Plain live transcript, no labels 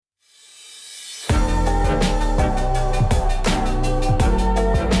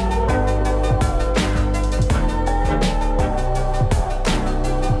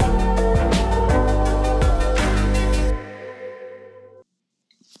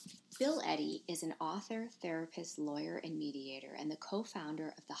Bill Eddy is an author, therapist, lawyer, and mediator, and the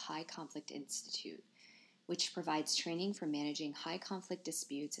co-founder of the High Conflict Institute, which provides training for managing high conflict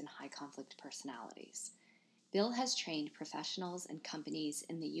disputes and high conflict personalities. Bill has trained professionals and companies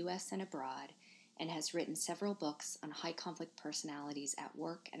in the U.S. and abroad, and has written several books on high conflict personalities at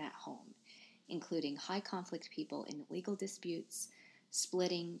work and at home, including High Conflict People in Legal Disputes,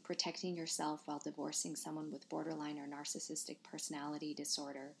 Splitting, Protecting Yourself While Divorcing Someone with Borderline or Narcissistic Personality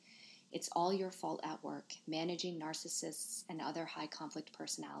Disorder, It's All Your Fault at Work, Managing Narcissists and Other High Conflict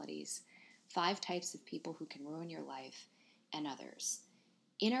Personalities, 5 Types of People Who Can Ruin Your Life, and others.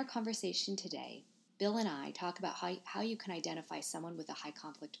 In our conversation today, Bill and I talk about how you can identify someone with a high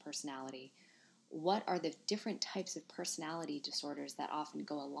conflict personality, what are the different types of personality disorders that often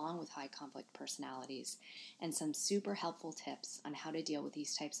go along with high conflict personalities, and some super helpful tips on how to deal with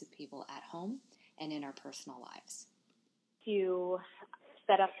these types of people at home and in our personal lives. To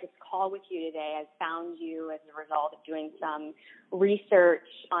set up this call with you today, I found you as a result of doing some research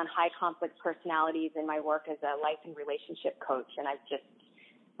on high conflict personalities in my work as a life and relationship coach, and I've just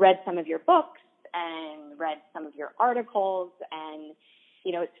read some of your books and read some of your articles, and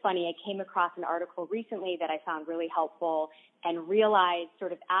it's funny, I came across an article recently that I found really helpful and realized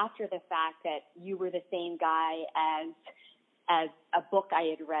sort of after the fact that you were the same guy as a book I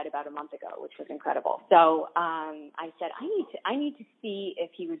had read about a month ago, which was incredible. So I said, I need to see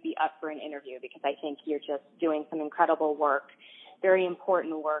if he would be up for an interview, because I think you're just doing some incredible work, very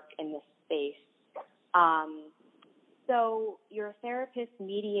important work in this space. So you're a therapist,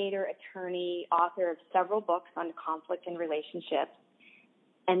 mediator, attorney, author of several books on conflict and relationships.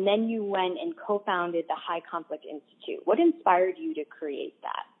 And then you went and co-founded the High Conflict Institute. What inspired you to create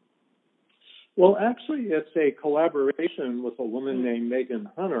that? Well, actually, it's a collaboration with a woman named Megan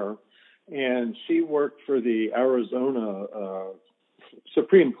Hunter, and she worked for the Arizona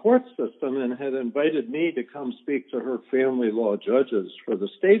Supreme Court system and had invited me to come speak to her family law judges for the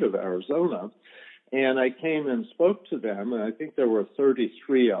state of Arizona. And I came and spoke to them, and I think there were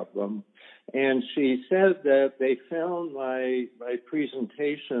 33 of them. And she said that they found my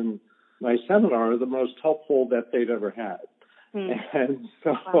presentation, my seminar, the most helpful that they'd ever had. And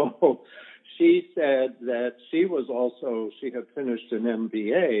so she said that she had finished an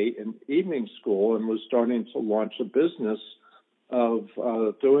MBA in evening school and was starting to launch a business of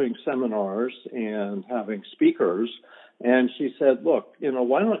doing seminars and having speakers. And she said, look,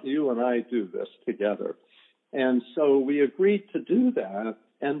 why don't you and I do this together? And so we agreed to do that.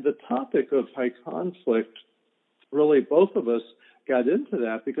 And the topic of high conflict, really both of us got into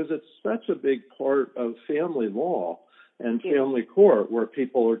that because it's such a big part of family law and family court, where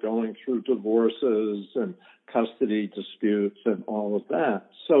people are going through divorces and custody disputes and all of that.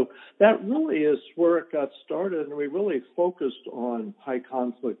 So that really is where it got started. And we really focused on high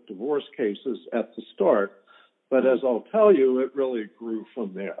conflict divorce cases at the start. But as I'll tell you, it really grew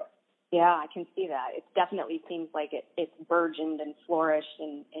from there. Yeah, I can see that. It definitely seems like it's burgeoned and flourished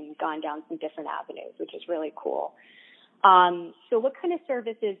and gone down some different avenues, which is really cool. So what kind of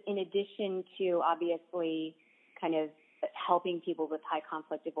services, in addition to obviously kind of helping people with high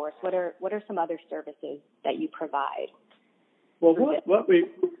conflict divorce, what are some other services that you provide? Well, what we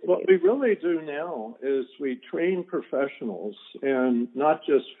really do now is we train professionals, and not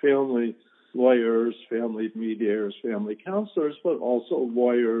just family lawyers, family mediators, family counselors, but also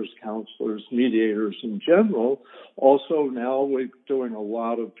lawyers, counselors, mediators in general. Also now we're doing a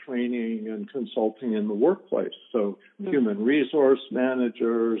lot of training and consulting in the workplace. So human resource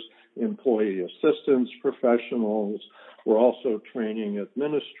managers, employee assistance professionals. We're also training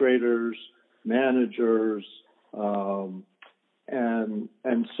administrators, managers, and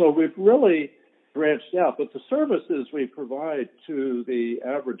so we've really branched out, but the services we provide to the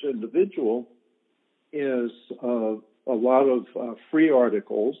average individual is a lot of free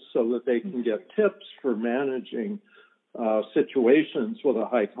articles so that they can get tips for managing situations with a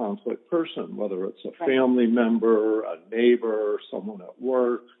high conflict person, whether it's a family member, a neighbor, someone at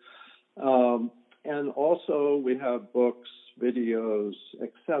work. And also we have books, videos,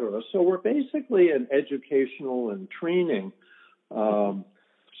 etc. So we're basically an educational and training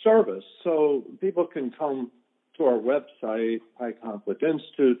service. So people can come to our website,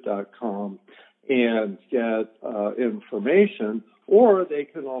 highconflictinstitute.com, and get information, or they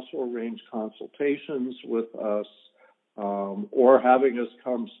can also arrange consultations with us, or having us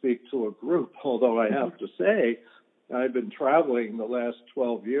come speak to a group. Although I have to say, I've been traveling the last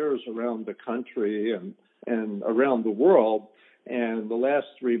 12 years around the country and around the world, and the last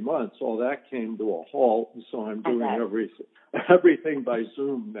 3 months, all that came to a halt, and so I'm doing everything by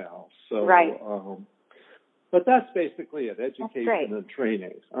Zoom now. So, But that's basically it, education and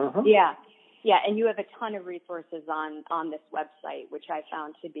training. Yeah. Yeah, and you have a ton of resources on this website, which I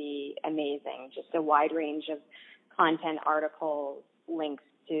found to be amazing. Just a wide range of content, articles, links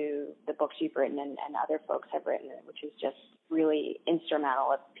to the books you've written and other folks have written, which is just really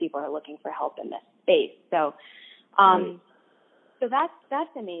instrumental if people are looking for help in this space. So, so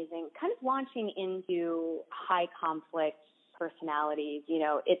that's amazing. Kind of launching into high conflict personalities, you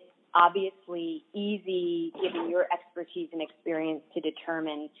know, it's obviously easy, given your expertise and experience, to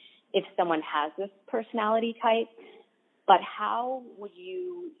determine if someone has this personality type, but how would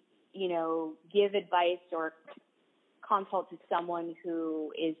you, you know, give advice or consult to someone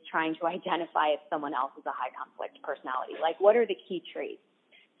who is trying to identify if someone else is a high conflict personality? Like, what are the key traits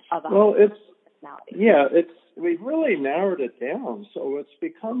of a high conflict personality? Yeah, we've really narrowed it down, so it's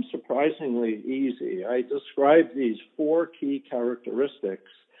become surprisingly easy. I describe these 4 key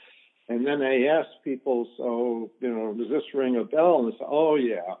characteristics, and then I ask people, so, you know, does this ring a bell? And they say, oh,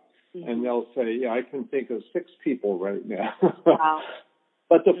 yeah. Mm-hmm. And they'll say, yeah, I can think of 6 people right now. Wow.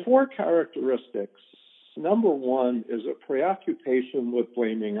 But the 4 characteristics, number 1 is a preoccupation with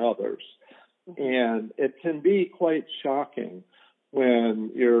blaming others. Mm-hmm. And it can be quite shocking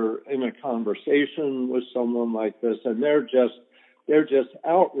when you're in a conversation with someone like this and they're just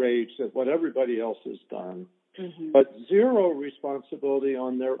outraged at what everybody else has done, but zero responsibility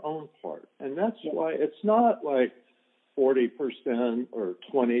on their own part. And that's why it's not like 40% or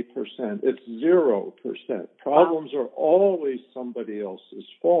 20%. It's 0%. Problems are always somebody else's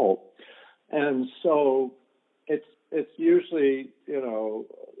fault. And so it's usually, you know,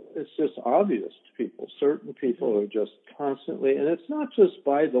 it's just obvious to people. Certain people are just constantly, and it's not just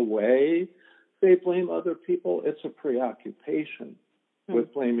by the way they blame other people, it's a preoccupation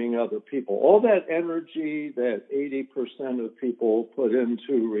with blaming other people. All that energy that 80% of people put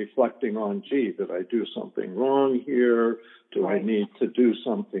into reflecting on, gee, did I do something wrong here? Do I need to do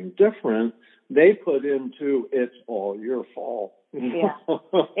something different? They put into, it's all your fault. Yeah.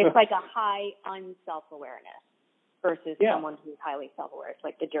 It's like a high unself-awareness versus someone who's highly self-aware. It's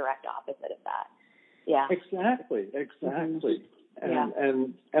like the direct opposite of that. Yeah. Exactly.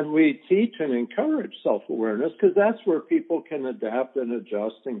 And we teach and encourage self-awareness because that's where people can adapt and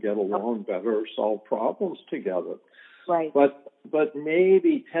adjust and get along better, solve problems together. Right. But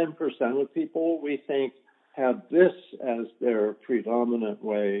maybe 10% of people, we think, have this as their predominant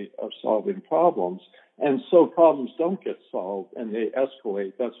way of solving problems. And so problems don't get solved and they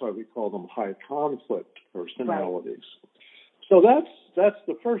escalate. That's why we call them high conflict personalities. Right. So that's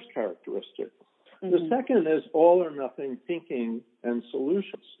the first characteristic. The second is all or nothing thinking and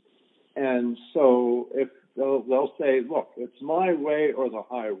solutions. And so if they'll say, look, it's my way or the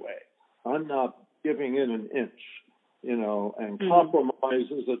highway. I'm not giving in an inch, you know, and compromise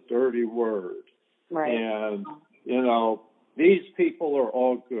is a dirty word. Right. And, you know, these people are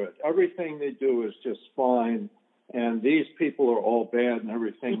all good. Everything they do is just fine. And these people are all bad and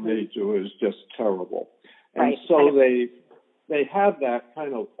everything they do is just terrible. And so they have that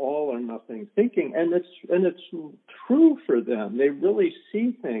kind of all or nothing thinking, and it's true for them. They really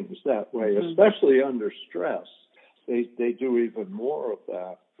see things that way, especially under stress. They do even more of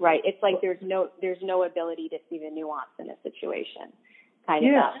that. Right. It's like there's no ability to see the nuance in a situation. Kind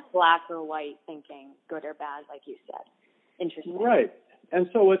of that black or white thinking, good or bad, like you said. Interesting. Right. And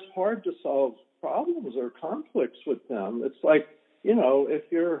so it's hard to solve problems or conflicts with them. It's like, you know, if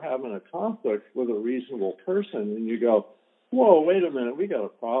you're having a conflict with a reasonable person and you go, whoa, wait a minute, we got a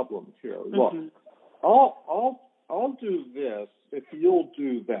problem here. Look, I'll do this if you'll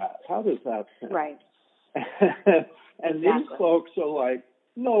do that. How does that sound? Right. And these folks are like,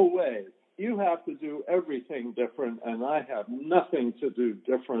 no way. You have to do everything different, and I have nothing to do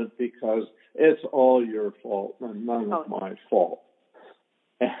different because it's all your fault and none of my fault.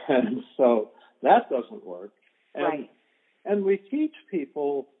 And so that doesn't work. And we teach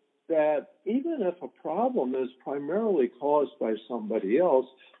people that even if a problem is primarily caused by somebody else,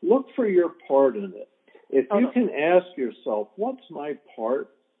 look for your part in it. If you can ask yourself, what's my part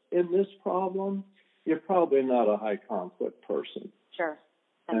in this problem? You're probably not a high conflict person. Sure.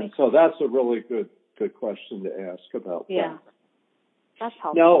 And so that's a really good question to ask about that. That's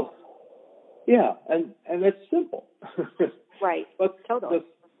helpful. Now, and it's simple. Right. But totally.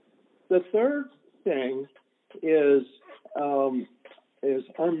 The third thing is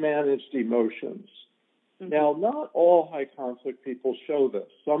unmanaged emotions. Now, not all high conflict people show this.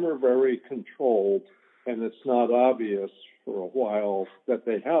 Some are very controlled, and it's not obvious for a while that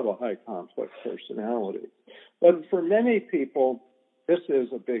they have a high conflict personality. But for many people, this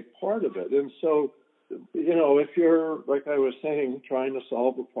is a big part of it. And so, you know, if you're, like I was saying, trying to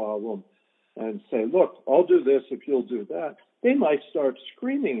solve a problem, and say, look, I'll do this if you'll do that, they might start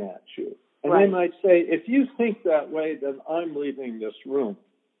screaming at you. And Right. they might say, if you think that way, then I'm leaving this room.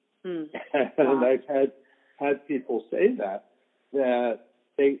 And I've had people say that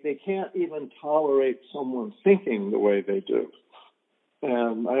they can't even tolerate someone thinking the way they do.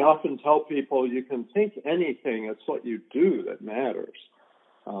 And I often tell people, you can think anything, it's what you do that matters.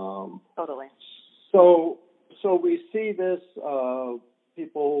 Totally. So we see this, the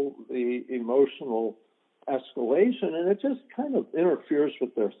emotional escalation, and it just kind of interferes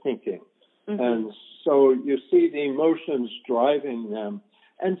with their thinking. And so you see the emotions driving them.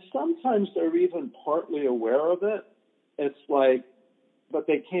 And sometimes they're even partly aware of it. It's like, but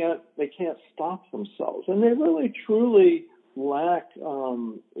they can't stop themselves. And they really, truly lack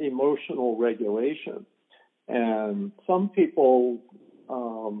emotional regulation. And some people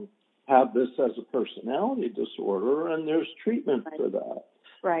have this as a personality disorder, and there's treatment for that.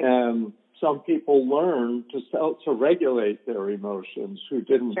 Right. And some people learn to regulate their emotions who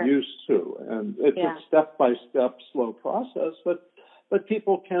didn't used to. And it's a step-by-step slow process, but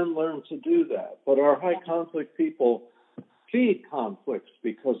people can learn to do that. But our high conflict people feed conflicts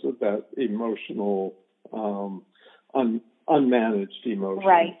because of that emotional, unmanaged emotions.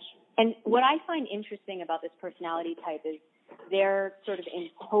 Right. And what I find interesting about this personality type is they're sort of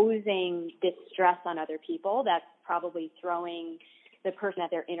imposing distress on other people that's probably throwing the person that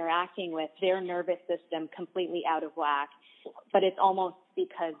they're interacting with, their nervous system, completely out of whack. But it's almost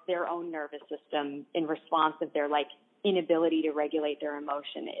because their own nervous system, in response of their inability to regulate their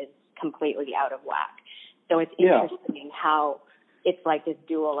emotion, is completely out of whack. So it's interesting how it's like this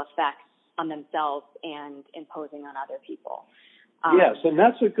dual effect on themselves and imposing on other people. Yes, and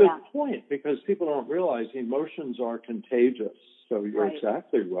that's a good point, because people don't realize emotions are contagious. So you're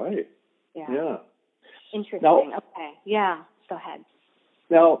exactly right. Yeah. Interesting. Now, okay. Yeah. Go ahead.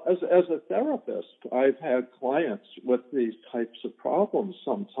 Now, as a therapist, I've had clients with these types of problems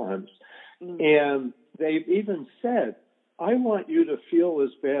sometimes, and they've even said, I want you to feel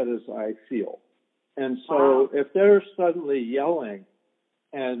as bad as I feel. And so if they're suddenly yelling,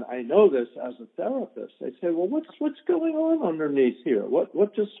 and I know this as a therapist, I say, well, what's going on underneath here? What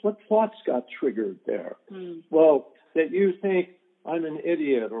thoughts got triggered there? Well, that you think I'm an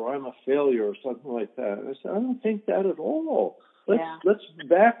idiot or I'm a failure or something like that. And I said, I don't think that at all. Let's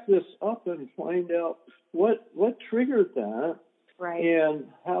back this up and find out what triggered that, and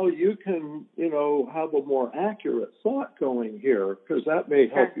how you can, have a more accurate thought going here, because that may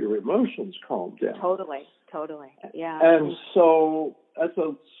help your emotions calm down. Totally. Yeah. And so that's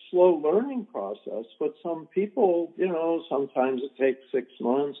a slow learning process, but some people, sometimes it takes 6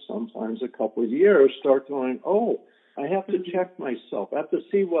 months, sometimes a couple of years, start going, I have to check myself. I have to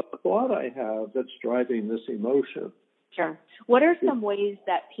see what thought I have that's driving this emotion. Sure. What are some ways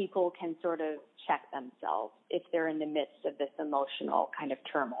that people can sort of check themselves if they're in the midst of this emotional kind of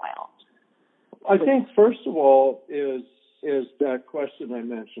turmoil? I think, first of all, is that question I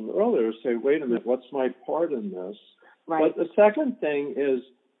mentioned earlier. Say, wait a minute, what's my part in this? Right. But the second thing is,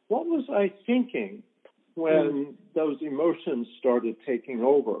 what was I thinking when those emotions started taking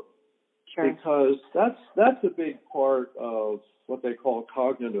over? Sure. Because that's a big part of what they call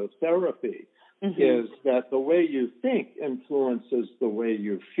cognitive therapy. Is that the way you think influences the way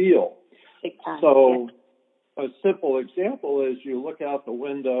you feel. So a simple example is you look out the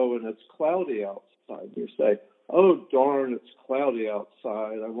window and it's cloudy outside. You say, oh, darn, it's cloudy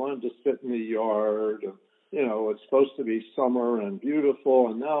outside. I wanted to sit in the yard. It's supposed to be summer and beautiful,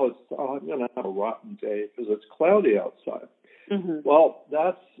 and now I'm going to have a rotten day because it's cloudy outside. Well,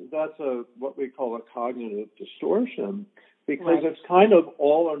 that's what we call a cognitive distortion, because it's kind of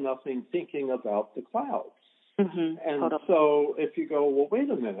all or nothing thinking about the clouds. And so if you go, well, wait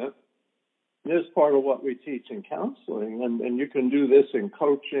a minute, this is part of what we teach in counseling, and you can do this in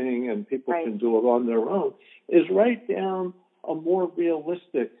coaching, and people can do it on their own, is write down a more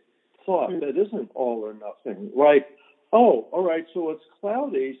realistic thought that isn't all or nothing. Like, oh, all right, so it's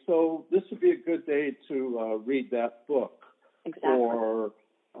cloudy, so this would be a good day to read that book. Or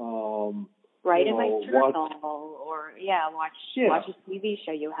write in my journal, or watch a TV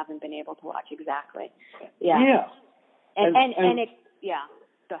show you haven't been able to watch. Exactly. Yeah. And it's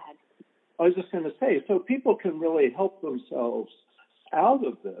go ahead. I was just going to say, so people can really help themselves out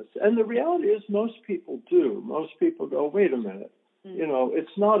of this. And the reality is most people do. Most people go, wait a minute,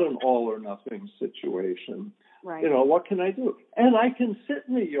 it's not an all or nothing situation. Right. What can I do? And I can sit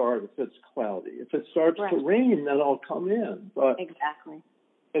in the yard if it's cloudy. If it starts to rain, then I'll come in. But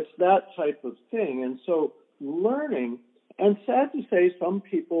it's that type of thing. And so learning, and sad to say, some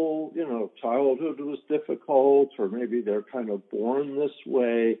people, childhood was difficult, or maybe they're kind of born this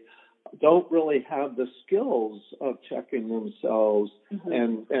way. don't really have the skills of checking themselves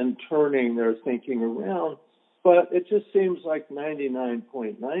and turning their thinking around. But it just seems like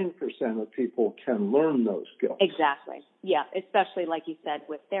 99.9% of people can learn those skills. Exactly. Yeah, especially like you said,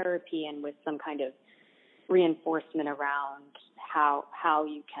 with therapy and with some kind of reinforcement around how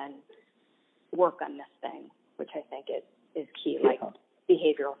you can work on this thing, which I think is key, like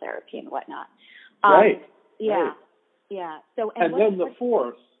behavioral therapy and whatnot. Right. Yeah. Right. Yeah. So and then the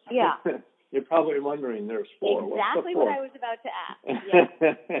fourth. Yeah. You're probably wondering there's four. Exactly what I was about to ask.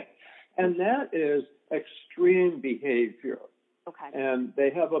 Yeah. And that is extreme behavior. Okay. And they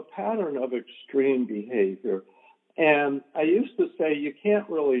have a pattern of extreme behavior. And I used to say you can't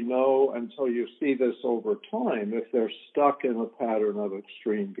really know until you see this over time if they're stuck in a pattern of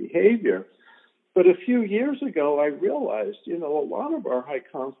extreme behavior. But a few years ago, I realized, a lot of our high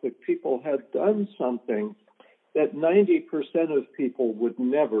conflict people had done something that 90% of people would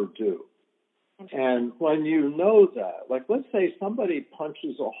never do. And when you know that, like let's say somebody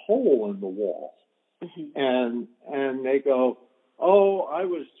punches a hole in the wall and they go, oh, I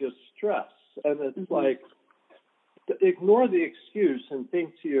was just stressed. And it's like, ignore the excuse and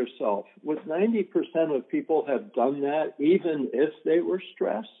think to yourself, would 90% of people have done that even if they were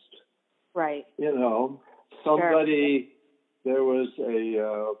stressed? Right. Somebody, there was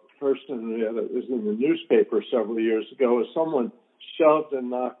a person that was in the newspaper several years ago, someone shoved and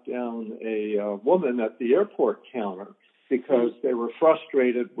knocked down a woman at the airport counter because they were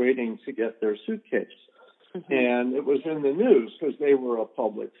frustrated waiting to get their suitcase. And it was in the news because they were a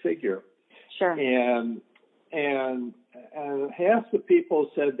public figure. Sure. And half the people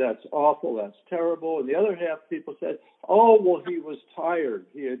said that's awful, that's terrible, and the other half of people said, oh, well, he was tired.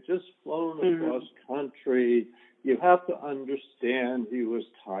 He had just flown across country. You have to understand he was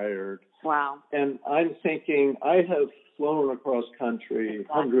tired. Wow. And I'm thinking, I have flown across country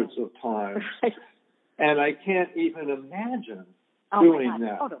hundreds of times, and I can't even imagine doing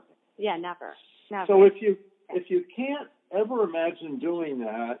that. Totally. Yeah, never. So if you can't ever imagine doing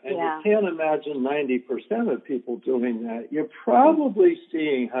that, and you can't imagine 90% of people doing that, you're probably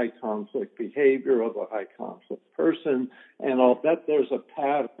seeing high conflict behavior of a high conflict person, and I'll bet there's a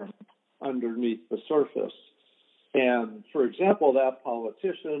pattern underneath the surface. And for example, that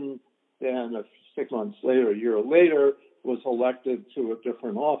politician then 6 months later, a year later, was elected to a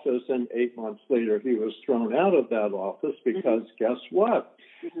different office, and 8 months later he was thrown out of that office because guess what?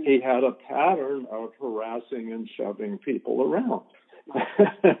 He had a pattern of harassing and shoving people around.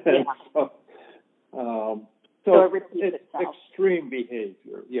 So it's extreme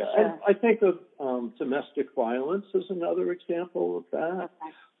behavior. Yeah. Sure. And I think of domestic violence is another example of that.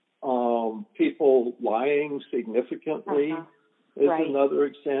 People lying significantly is another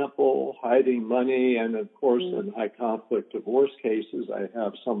example, hiding money, and of course in high conflict divorce cases, I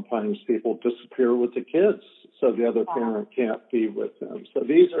have sometimes people disappear with the kids so the other parent can't be with them. So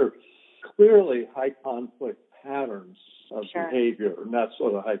these are clearly high conflict patterns of behavior, and that's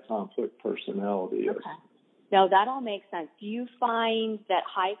what a high conflict personality is. No, that all makes sense. Do you find that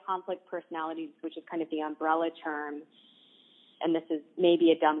high conflict personalities, which is kind of the umbrella term, and this is maybe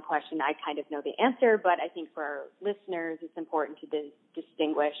a dumb question, I kind of know the answer, but I think for our listeners it's important to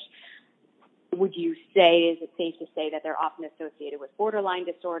distinguish. Would you say, is it safe to say that they're often associated with borderline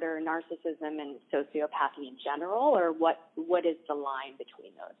disorder, narcissism, and sociopathy in general, or what is the line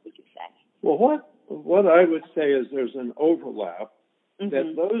between those, would you say? Well, what I would say is there's an overlap,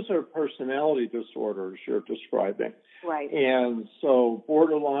 that those are personality disorders you're describing. Right. And so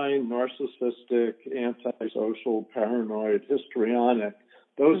borderline, narcissistic, antisocial, paranoid, histrionic,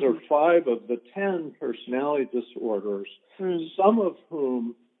 those are 5 of the 10 personality disorders, some of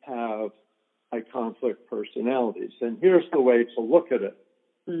whom have high conflict personalities. And here's the way to look at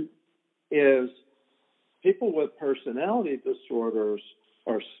it, is people with personality disorders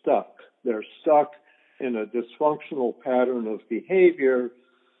are stuck. They're stuck in a dysfunctional pattern of behavior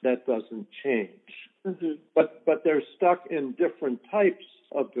that doesn't change. But they're stuck in different types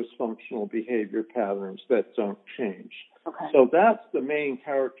of dysfunctional behavior patterns that don't change. So that's the main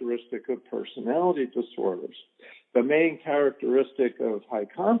characteristic of personality disorders. The main characteristic of high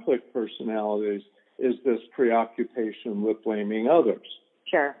conflict personalities is this preoccupation with blaming others.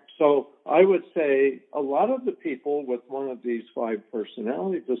 Sure. So I would say a lot of the people with one of these 5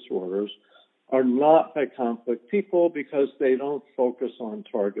 personality disorders are not high conflict people because they don't focus on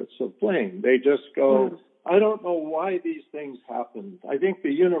targets of blame. They just go, I don't know why these things happen. I think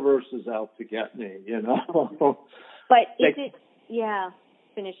the universe is out to get me, But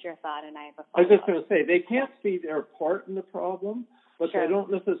finish your thought, and I have a follow-up. I was just going to say, they can't see their part in the problem, but they don't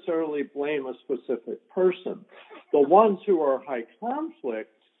necessarily blame a specific person. The ones who are high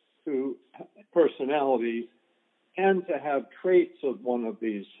conflict who personalities tend to have traits of one of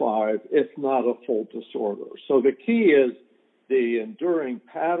these five, if not a full disorder. So the key is the enduring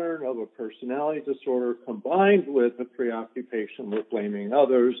pattern of a personality disorder combined with a preoccupation with blaming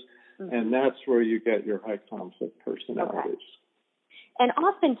others, and that's where you get your high conflict personalities. Okay. And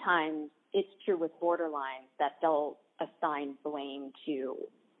oftentimes it's true with borderlines that they'll assign blame to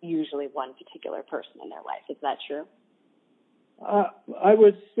usually one particular person in their life. Is that true? I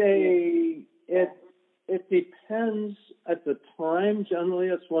would say it depends at the time. Generally,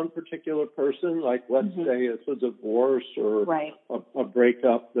 it's one particular person. Like, let's say it's a divorce or a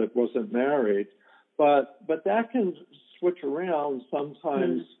breakup that wasn't married. But that can switch around.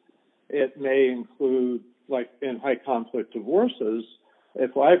 Sometimes it may include, like in high conflict divorces,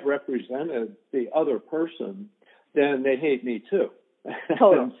 if I've represented the other person, then they hate me too.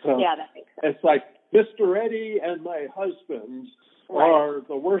 Totally. So yeah, that makes sense. it's like Mr. Eddie and my husband are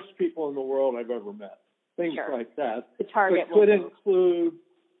the worst people in the world I've ever met. Things like that. The target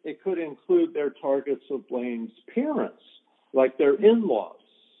it could include their targets of blame's parents, like their in-laws.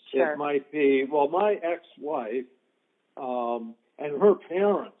 It might be, well, my ex-wife and her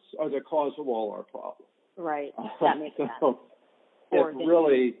parents are the cause of all our problems. Right. That makes sense. Or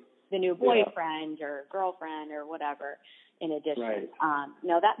the new boyfriend or girlfriend or whatever in addition. Right.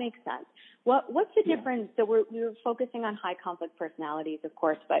 No, that makes sense. What's the difference? So we were focusing on high conflict personalities, of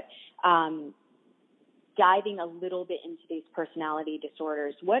course, but diving a little bit into these personality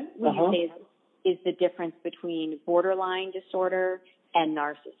disorders, what would you say is the difference between borderline disorder and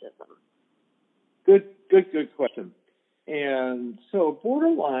narcissism? Good question. And so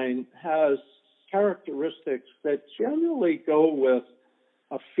borderline has characteristics that generally go with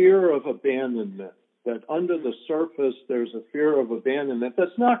a fear of abandonment, that under the surface there's a fear of abandonment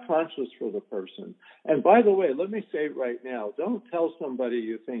that's not conscious for the person. And by the way, let me say right now, don't tell somebody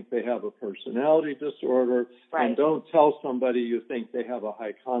you think they have a personality disorder, and don't tell somebody you think they have a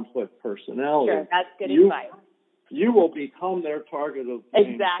high conflict personality. Sure, that's good advice. You will become their target of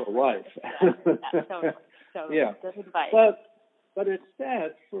blame for life. Totally. Good advice. But it's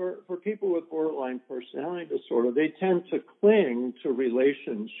sad for people with borderline personality disorder, they tend to cling to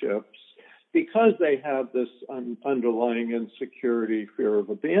relationships because they have this underlying insecurity, fear of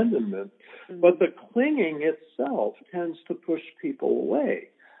abandonment. But the clinging itself tends to push people away.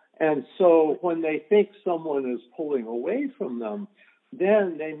 And so when they think someone is pulling away from them,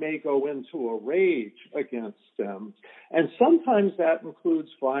 then they may go into a rage against them. And sometimes that includes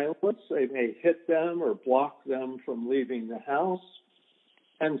violence. They may hit them or block them from leaving the house.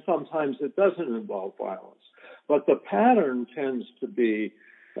 And sometimes it doesn't involve violence. But the pattern tends to be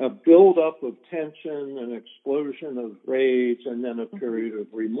a buildup of tension, an explosion of rage, and then a period of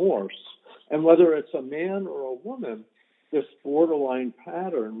remorse. And whether it's a man or a woman, this borderline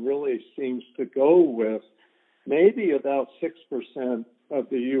pattern really seems to go with maybe about 6% of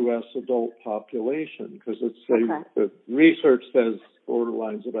the U.S. adult population, because the research says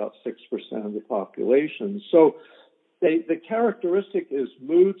borderline's about 6% of the population. So the characteristic is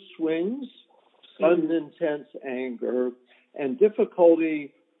mood swings, sudden intense anger, and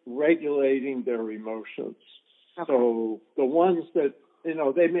difficulty regulating their emotions. So the ones that,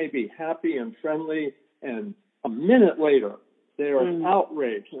 they may be happy and friendly, and a minute later, they are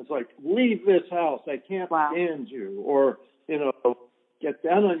outraged. It's like, leave this house. I can't stand you. Or, get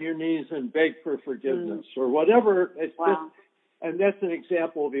down on your knees and beg for forgiveness or whatever. It's just, and that's an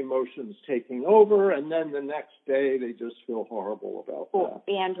example of emotions taking over. And then the next day they just feel horrible about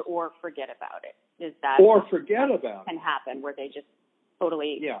that. Or forget about it. Is that? Or forget about it. Can happen where they just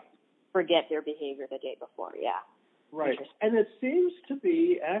totally forget their behavior the day before. Yeah. Right. And it seems to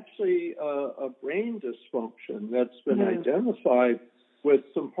be actually a brain dysfunction that's been identified with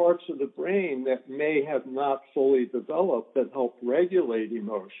some parts of the brain that may have not fully developed that help regulate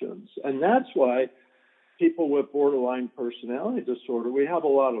emotions. And that's why people with borderline personality disorder, we have a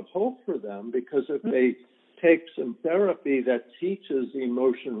lot of hope for them, because if they take some therapy that teaches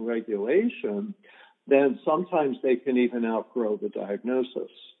emotion regulation, then sometimes they can even outgrow the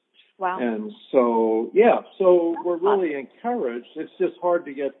diagnosis. Wow. And so, so we're really encouraged. It's just hard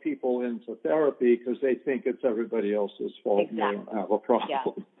to get people into therapy because they think it's everybody else's fault and they don't have a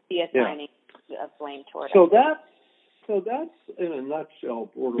problem. The assigning of blame toward it. So that's in a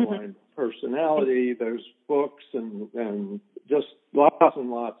nutshell borderline personality. There's books and just lots and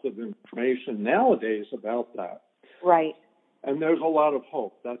lots of information nowadays about that. Right. And there's a lot of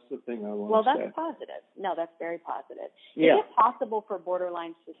hope. That's the thing I want to say. Well, that's positive. No, that's very positive. Is it possible for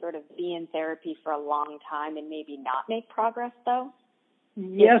borderlines to sort of be in therapy for a long time and maybe not make progress, though?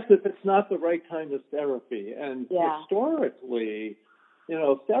 Yes, if it's not the right kind of therapy. And historically,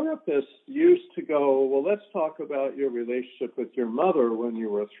 therapists used to go, well, let's talk about your relationship with your mother when you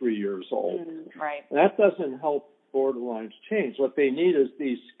were 3 years old. Right. That doesn't help borderlines change. What they need is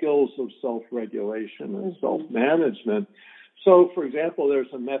these skills of self-regulation and self-management. So, for example,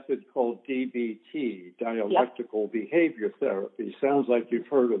 there's a method called DBT, dialectical behavior therapy. Sounds like you've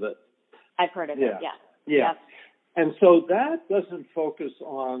heard of it. I've heard of it, yeah. Yeah. And so that doesn't focus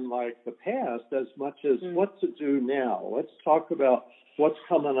on like the past as much as what to do now. Let's talk about what's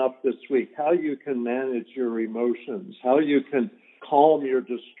coming up this week, how you can manage your emotions, how you can calm your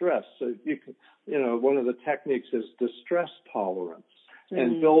distress. So you can, one of the techniques is distress tolerance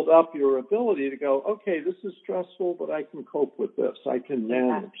and build up your ability to go, okay, this is stressful, but I can cope with this. I can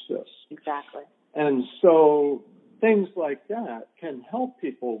manage this. Exactly. And so things like that can help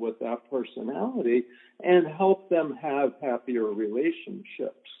people with that personality and help them have happier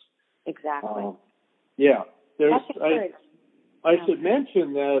relationships. Exactly. I should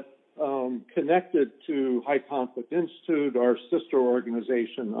mention that connected to High Conflict Institute, our sister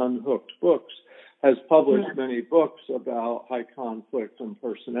organization, Unhooked Books, has published many books about high conflict and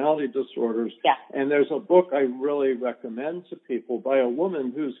personality disorders. Yeah. And there's a book I really recommend to people by a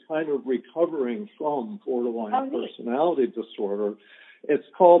woman who's kind of recovering from borderline personality disorder. It's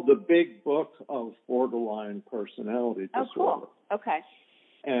called The Big Book of Borderline Personality Disorder. Oh, cool. Okay.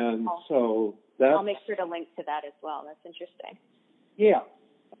 And so that's... I'll make sure to link to that as well. That's interesting. Yeah.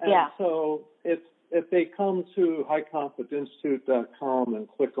 And so if they come to highconflictinstitute.com and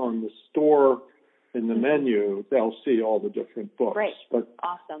click on the store in the menu, they'll see all the different books. Great. But,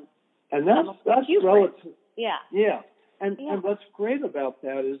 awesome. And that's relative. Yeah. And what's great about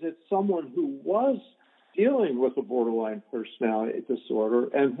that is it's someone who was dealing with a borderline personality disorder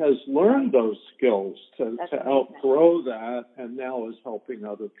and has learned those skills to outgrow that and now is helping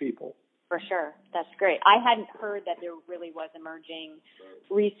other people. For sure. That's great. I hadn't heard that there really was emerging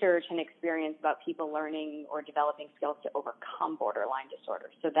research and experience about people learning or developing skills to overcome borderline disorder.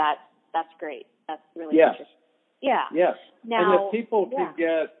 So that's great. That's really interesting. Yeah. Yes. Now, and if people can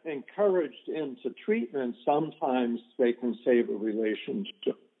get encouraged into treatment, sometimes they can save a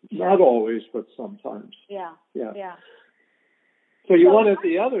relationship. Not always, but sometimes. Yeah. So you wanted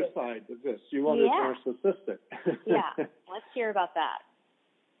the other side of this. You wanted narcissistic. Let's hear about that.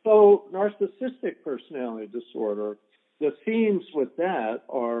 So narcissistic personality disorder, the themes with that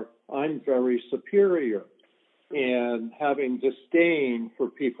are I'm very superior and having disdain for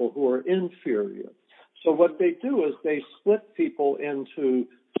people who are inferior. So what they do is they split people into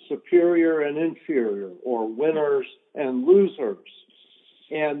superior and inferior, or winners and losers.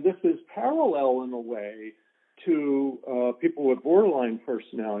 And this is parallel in a way to people with borderline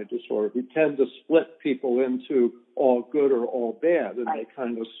personality disorder who tend to split people into all good or all bad, and they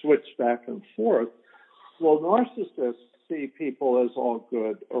kind of switch back and forth. Well, narcissists see people as all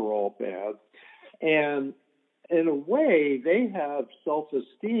good or all bad. And in a way, they have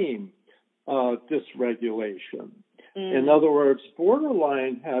self-esteem dysregulation. In other words,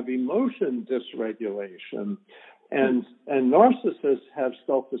 borderline have emotion dysregulation, and narcissists have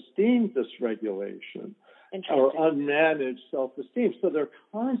self-esteem dysregulation or unmanaged self-esteem. So they're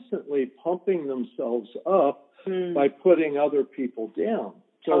constantly pumping themselves up by putting other people down.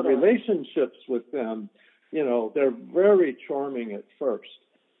 So relationships with them, they're very charming at first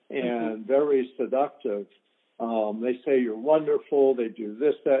and very seductive. They say you're wonderful, they do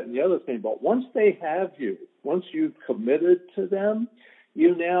this, that, and the other thing. But once they have you, once you've committed to them,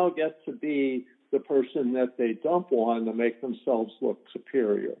 you now get to be the person that they dump on to make themselves look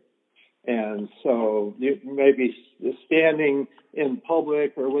superior. And so you may be standing in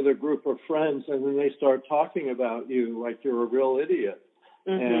public or with a group of friends, and then they start talking about you like you're a real idiot.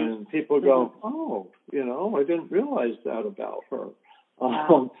 And people go, oh, I didn't realize that about her.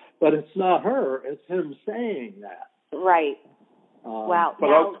 But it's not her, it's him saying that. Right. Wow.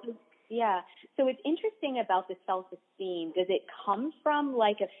 So it's interesting about the self-esteem. Does it come from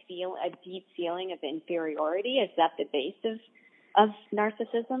like a deep feeling of inferiority? Is that the base of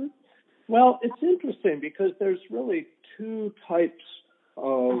narcissism? Well, it's interesting because there's really two types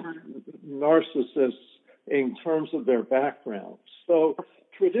of narcissists in terms of their backgrounds. So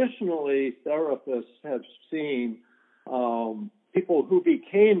traditionally, therapists have seen people who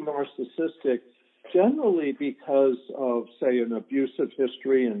became narcissistic generally because of, say, an abusive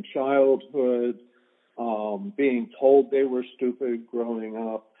history in childhood, being told they were stupid growing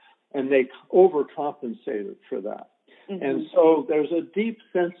up, and they overcompensated for that. And so there's a deep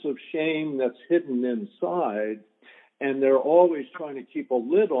sense of shame that's hidden inside, and they're always trying to keep a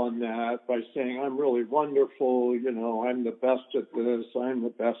lid on that by saying, I'm really wonderful, I'm the best at this, I'm the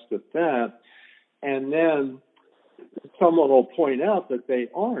best at that. And then someone will point out that they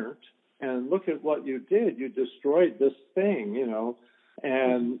aren't, and look at what you did. You destroyed this thing,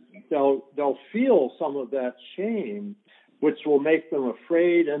 and they'll feel some of that shame, which will make them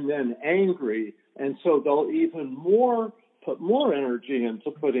afraid and then angry. And so they'll even put more energy into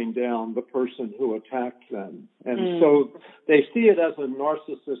putting down the person who attacked them. And so they see it as a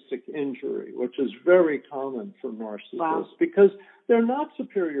narcissistic injury, which is very common for narcissists because they're not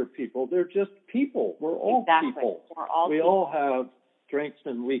superior people. They're just people. We're all people. We all have strengths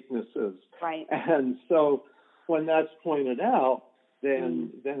and weaknesses. Right. And so when that's pointed out,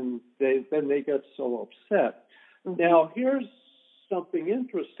 then they get so upset. Now, here's something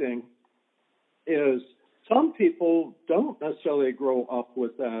interesting is some people don't necessarily grow up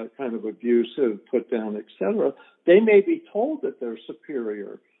with that kind of abusive, put down, etc. They may be told that they're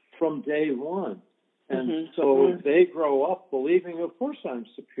superior from day one. And so they grow up believing, of course, I'm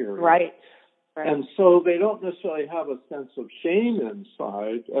superior. Right. And so they don't necessarily have a sense of shame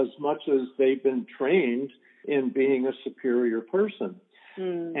inside as much as they've been trained in being a superior person.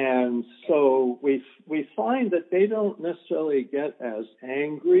 And so we find that they don't necessarily get as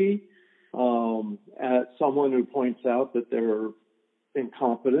angry at someone who points out that they're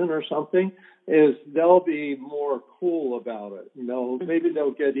incompetent or something. Is they'll be more cool about it. Maybe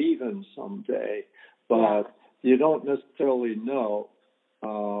they'll get even someday, but you don't necessarily know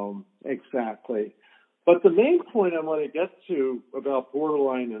exactly. But the main point I want to get to about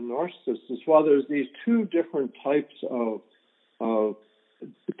borderline and narcissists is while there's these two different types of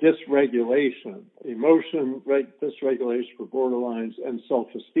dysregulation, emotion dysregulation for borderlines and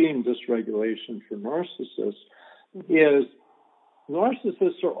self-esteem dysregulation for narcissists, is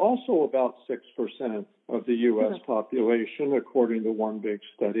narcissists are also about 6% of the U.S. population, according to one big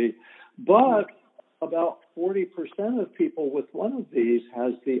study, but about 40% of people with one of these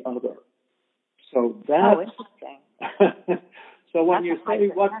has the other. So that's interesting. So when you say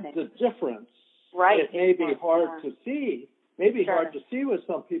what's the difference, it may be hard to see. Maybe hard to see with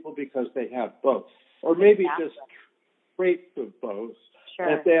some people because they have both, or maybe just traits of both.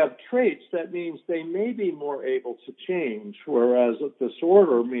 And if they have traits, that means they may be more able to change, whereas a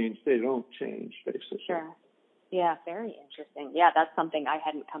disorder means they don't change, basically. Sure. Yeah, very interesting. Yeah, that's something I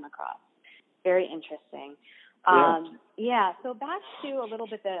hadn't come across. Very interesting. So back to a little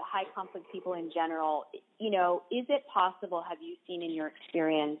bit the high conflict people in general. Is it possible, have you seen in your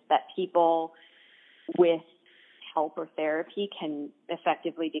experience, that people with help or therapy can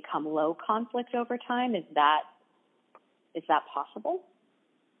effectively become low conflict over time? Is that possible?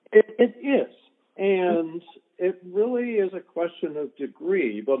 It is. And it really is a question of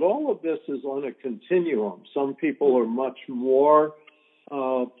degree, but all of this is on a continuum. Some people are much more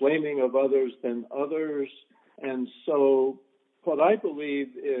blaming of others than others. And so what I believe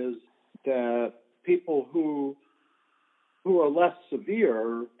is that people who are less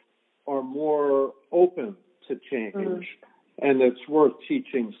severe are more open to change. And it's worth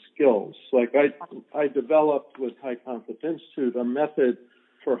teaching skills. Like I developed with High Conflict Institute a method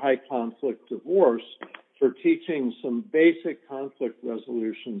for high conflict divorce for teaching some basic conflict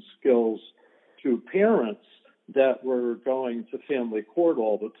resolution skills to parents that were going to family court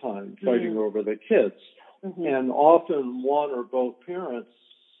all the time, fighting over the kids. And often one or both parents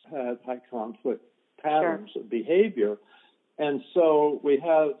had high conflict patterns of behavior. And so we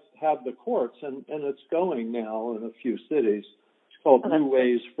have the courts, and it's going now in a few cities. It's called New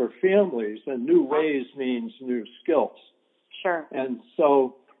Ways for Families, and new ways means new skills. Sure. And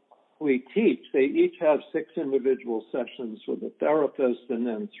so we teach. They each have 6 individual sessions with a therapist and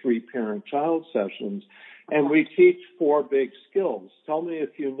then 3 parent-child sessions. And we teach 4 big skills. Tell me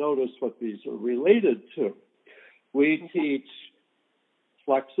if you notice what these are related to. We teach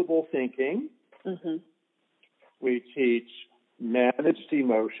flexible thinking. We teach managed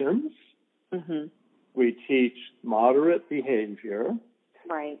emotions. We teach moderate behavior.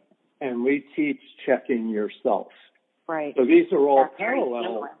 Right. And we teach checking yourself. Right. So these are all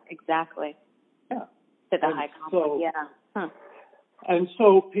parallel. Exactly. Yeah. To the high conflict. And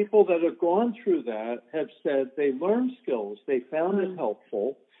so people that have gone through that have said they learned skills, they found it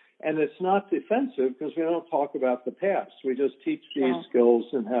helpful, and it's not defensive because we don't talk about the past. We just teach these skills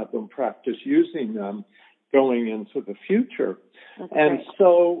and have them practice using them going into the future.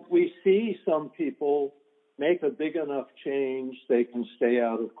 So we see some people make a big enough change, they can stay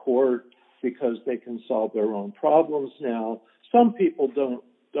out of court because they can solve their own problems now. Some people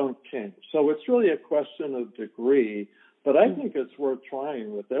don't change. So it's really a question of degree, but I think it's worth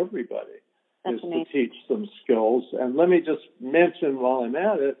trying with everybody to teach them skills. And let me just mention while I'm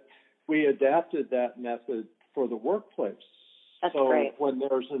at it, we adapted that method for the workplace. That's so great. when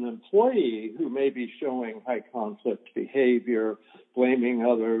there's an employee who may be showing high conflict behavior, blaming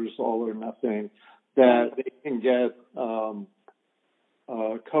others, all or nothing, that they can get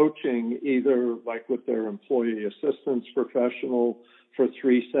coaching either like with their employee assistance professional for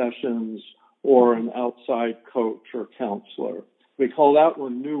 3 sessions or an outside coach or counselor. We call that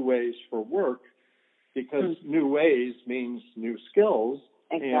one New Ways for Work because new ways means new skills.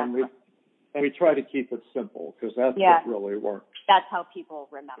 Exactly. And we try to keep it simple because that's what really works. That's how people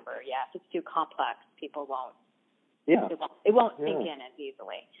remember. Yeah, if it's too complex, people won't. Yeah. It won't sink in as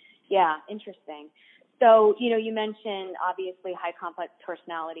easily. Yeah, interesting. So, you mentioned obviously high complex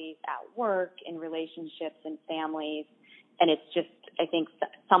personalities at work, in relationships and families, and it's just, I think,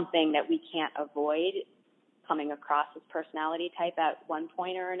 something that we can't avoid coming across as personality type at one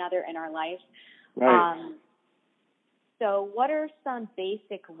point or another in our life. Right. So what are some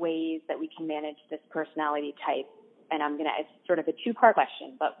basic ways that we can manage this personality type? And it's sort of a 2-part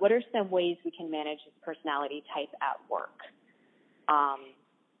question, but what are some ways we can manage this personality type at work?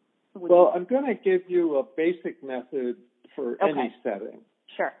 Well, I'm going to give you a basic method for any setting.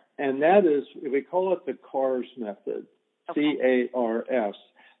 Sure. And that is, we call it the CARS method, C-A-R-S.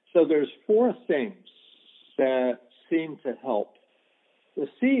 So there's 4 things that seem to help. The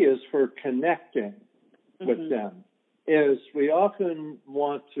C is for connecting with them. Is we often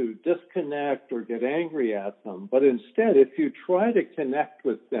want to disconnect or get angry at them, but instead, if you try to connect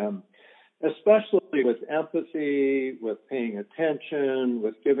with them, especially with empathy, with paying attention,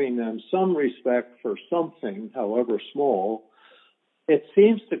 with giving them some respect for something, however small, it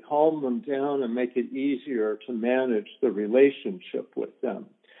seems to calm them down and make it easier to manage the relationship with them.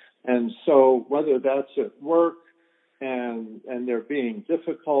 And so whether that's at work and they're being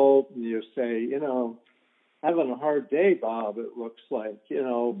difficult and you say, having a hard day, Bob, it looks like,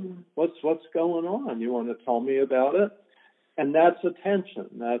 what's going on? You want to tell me about it? And that's attention.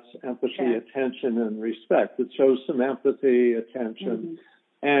 That's empathy, attention, and respect. It shows some empathy, attention.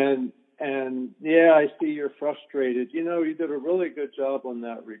 And I see you're frustrated. You did a really good job on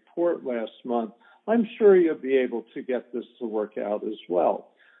that report last month. I'm sure you'll be able to get this to work out as well.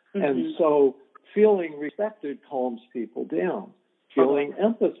 And so feeling respected calms people down. Feeling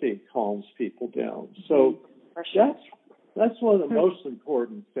empathy calms people down. So that's one of the most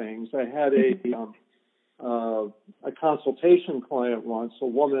important things. I had a consultation client once, a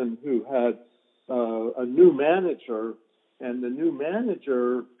woman who had a new manager, and the new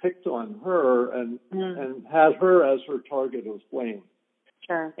manager picked on her and had her as her target of blame.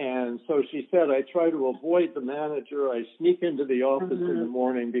 Sure. And so she said, I try to avoid the manager. I sneak into the office in the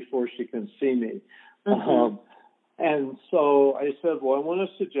morning before she can see me. And so I said, well, I want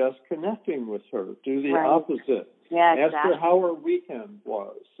to suggest connecting with her. Do the opposite. Yeah, Ask her how her weekend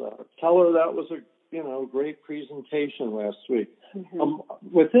was. Tell her that was a great presentation last week.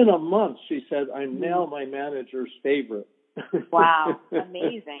 Within a month, she said, I'm now my manager's favorite. Wow,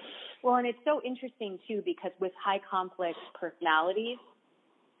 amazing. Well, and it's so interesting, too, because with high conflict personalities,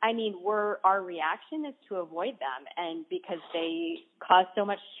 our reaction is to avoid them, and because they cause so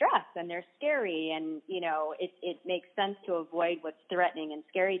much stress and they're scary, and, it makes sense to avoid what's threatening and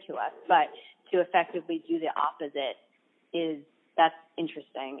scary to us, but to effectively do the opposite that's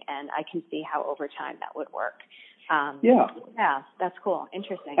interesting, and I can see how over time that would work. Yeah, that's cool.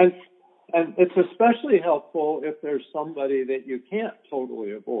 Interesting. And it's especially helpful if there's somebody that you can't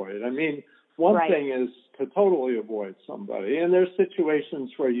totally avoid. One thing is to totally avoid somebody, and there's situations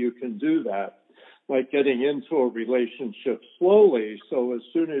where you can do that, like getting into a relationship slowly. So as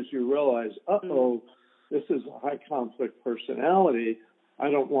soon as you realize, this is a high conflict personality, I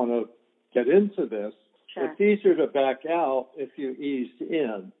don't want to get into this. Sure. It's easier to back out if you ease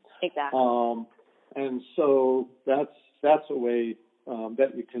in. Exactly. And so that's a way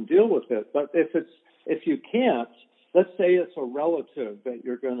that you can deal with it. But if you can't, let's say it's a relative that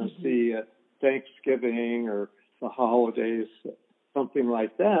you're going to see at Thanksgiving or the holidays, something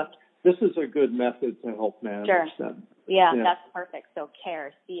like that, this is a good method to help manage them. Yeah, that's perfect. So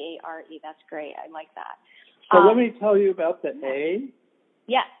CARE, C-A-R-E, that's great. I like that. So let me tell you about the A.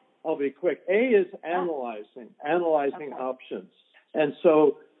 Yes. I'll be quick. A is analyzing options. And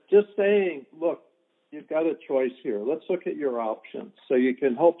so just saying, look, you've got a choice here. Let's look at your options. So you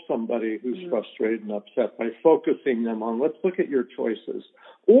can help somebody who's frustrated and upset by focusing them on, let's look at your choices.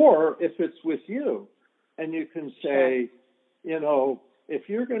 Or if it's with you, and you can say, if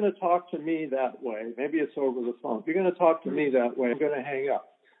you're going to talk to me that way, maybe it's over the phone. If you're going to talk to me that way, I'm going to hang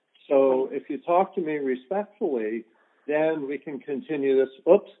up. So if you talk to me respectfully, then we can continue this.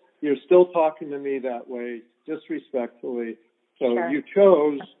 Oops, you're still talking to me that way, disrespectfully. So you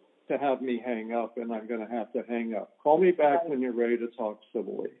chose to have me hang up, and I'm going to have to hang up. Call me back when you're ready to talk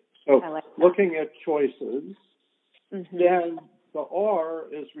civilly. So looking at choices, then the R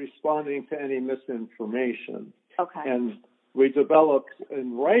is responding to any misinformation. Okay. And we developed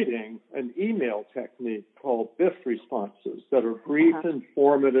in writing an email technique called BIF responses that are brief,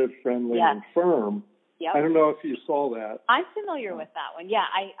 informative, friendly, and firm. Yep. I don't know if you saw that. I'm familiar with that one. Yeah,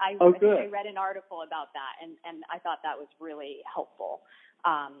 I read an article about that, and I thought that was really helpful.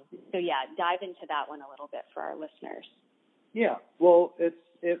 So yeah, dive into that one a little bit for our listeners. Yeah, well, it's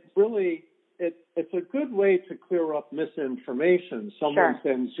a good way to clear up misinformation. Someone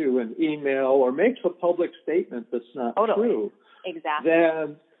sends you an email or makes a public statement that's not true. Exactly.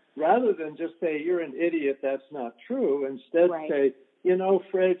 Then rather than just say, you're an idiot, that's not true, instead say, you know,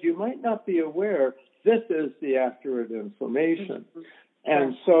 Fred, you might not be aware, this is the accurate information.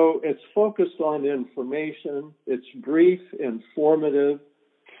 And so it's focused on information. It's brief, informative,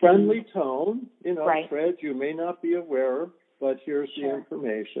 friendly tone. You know, Fred, you may not be aware, but here's the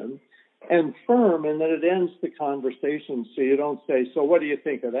information. And firm, and then it ends the conversation so you don't say, so what do you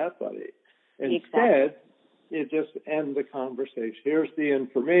think of that, buddy? Instead, you just end the conversation. Here's the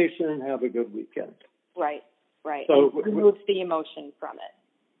information. Have a good weekend. Right. So it removes the emotion from it.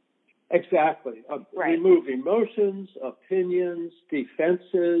 Exactly. Remove emotions, opinions,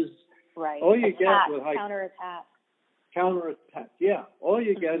 defenses. Right. All you get with counterattack. Yeah. All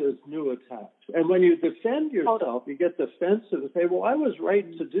you get is new attacks. And when you defend yourself, you get defensive and say, well, I was right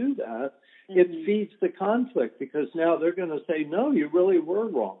to do that. It feeds the conflict because now they're going to say, no, you really were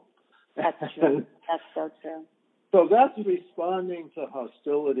wrong. That's true. That's so true. So that's responding to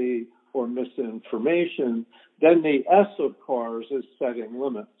hostility or misinformation. Then the S of CARS is setting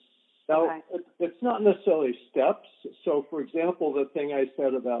limits. Now, it's not necessarily steps. So, for example, the thing I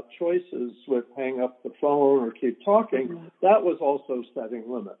said about choices with hang up the phone or keep talking, that was also setting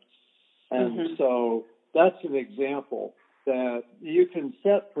limits. And so that's an example that you can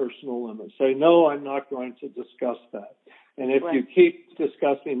set personal limits. Say, no, I'm not going to discuss that. And if you keep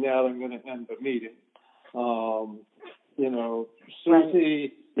discussing that, I'm going to end the meeting. You know,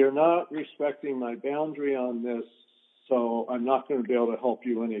 Susie, you're not respecting my boundary on this, so I'm not going to be able to help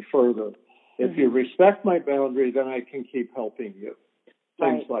you any further. If you respect my boundary, then I can keep helping you.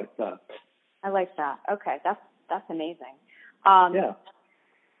 Things like that. I like that. Okay, that's amazing.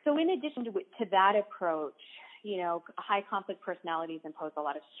 So in addition to that approach, you know, high conflict personalities impose a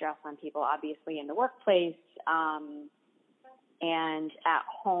lot of stress on people, obviously in the workplace and at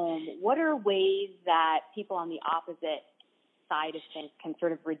home. What are ways that people on the opposite side of things can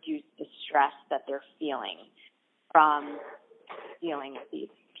sort of reduce the stress that they're feeling from dealing with these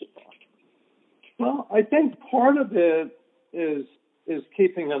people? Well, I think part of it is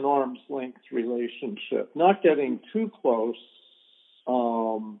keeping an arm's length relationship, not getting too close,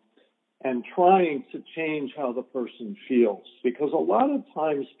 and trying to change how the person feels. Because a lot of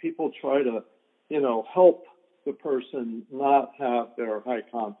times people try to, you know, help the person not have their high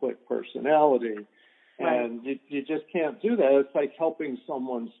conflict personality. And you just can't do that. It's like helping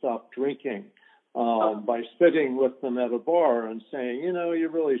someone stop drinking. By sitting with them at a bar and saying, you know, you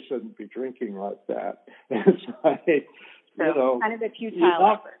really shouldn't be drinking like that. It's like, you know, kind of a futile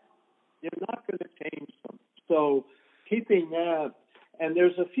effort. You're not going to change them. So keeping that, and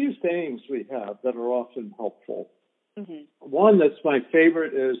there's a few sayings we have that are often helpful. One that's my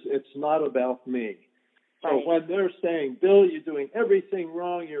favorite is, it's not about me. So when they're saying, Bill, you're doing everything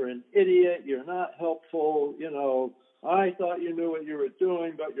wrong, you're an idiot, you're not helpful, you know, I thought you knew what you were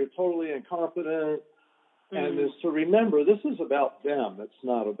doing, but you're totally incompetent. And is to remember, this is about them. It's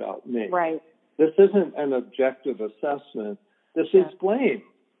not about me. This isn't an objective assessment. This is blame.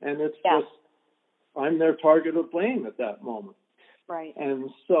 And it's just, I'm their target of blame at that moment.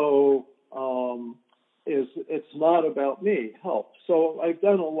 And so it's not about me, help. So I've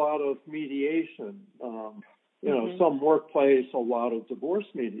done a lot of mediation, you know, some workplace, a lot of divorce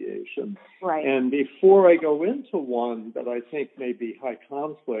mediation. And before I go into one that I think may be high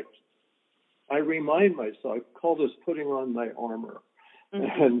conflict, I remind myself, I call this putting on my armor.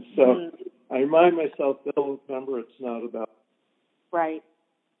 And so I remind myself, Bill, remember, it's not about. I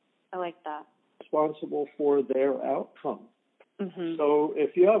like that. Responsible for their outcome. So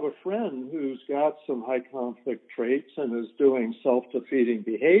if you have a friend who's got some high conflict traits and is doing self-defeating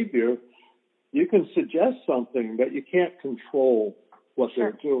behavior, you can suggest something, but you can't control what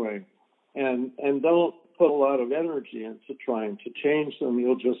they're doing. And don't put a lot of energy into trying to change them.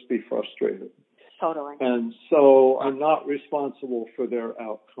 You'll just be frustrated. Totally. And so I'm not responsible for their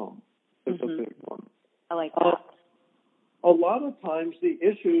outcome. It's a big one. I like that. A lot of times the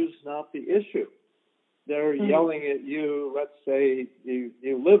issue's not the issue. they're yelling at you. Let's say you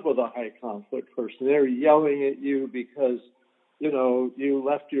live with a high conflict person. They're yelling at you because, you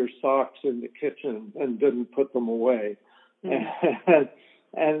left your socks in the kitchen and didn't put them away.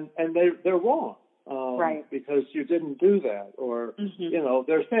 And they're wrong. Right. Because you didn't do that, or,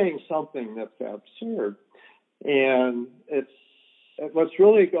 they're saying something that's absurd. And what's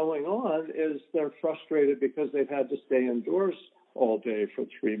really going on is they're frustrated because they've had to stay indoors all day for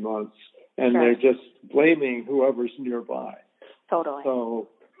 3 months, and they're just blaming whoever's nearby. Totally. So,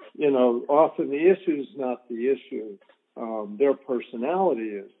 often the issue's not the issue. Their personality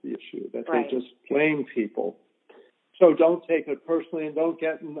is the issue, that they just blame people. So don't take it personally, and don't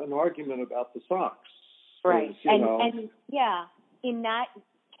get in an argument about the socks. Right. And in that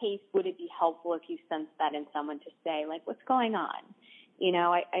case, would it be helpful if you sense that in someone to say, like, what's going on?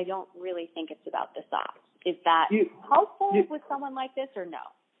 I don't really think it's about the socks. Is that helpful with someone like this, or no?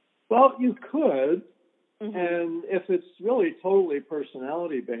 Well, you could. And if it's really totally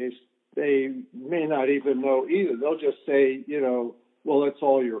personality-based, they may not even know either. They'll just say, well, it's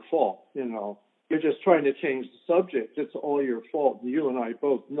all your fault, You're just trying to change the subject. It's all your fault. And you and I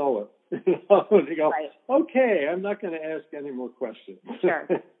both know it. And you go, okay, I'm not going to ask any more questions. Sure.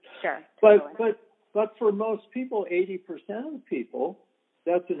 But for most people, 80% of people,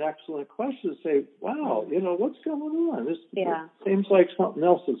 that's an excellent question to say, wow, what's going on? This seems like something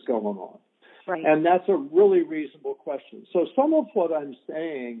else is going on. Right. And that's a really reasonable question. So some of what I'm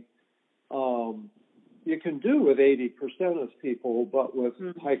saying, you can do with 80% of people, but with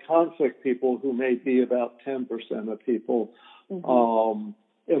high conflict people, who may be about 10% of people,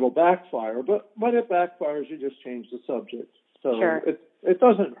 it'll backfire. But when it backfires, you just change the subject. So it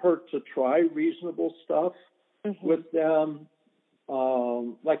doesn't hurt to try reasonable stuff with them.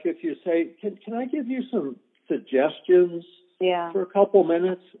 Like if you say, can I give you some suggestions for a couple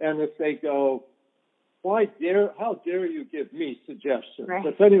minutes? And if they go, how dare you give me suggestions? Right.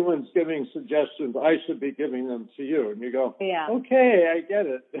 If anyone's giving suggestions, I should be giving them to you. And you go, okay, I get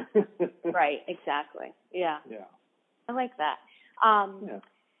it. Right, exactly. Yeah. I like that.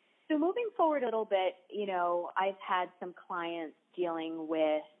 So moving forward a little bit, I've had some clients dealing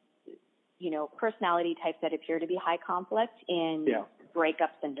with, personality types that appear to be high conflict in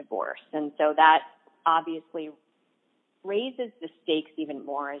breakups and divorce. And so that obviously raises the stakes even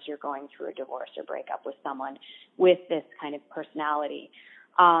more as you're going through a divorce or breakup with someone with this kind of personality.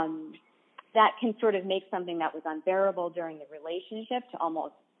 That can sort of make something that was unbearable during the relationship to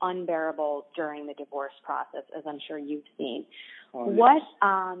almost unbearable during the divorce process, as I'm sure you've seen. What,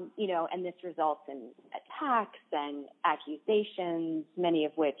 and this results in attacks and accusations, many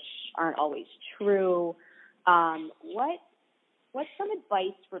of which aren't always true. What's some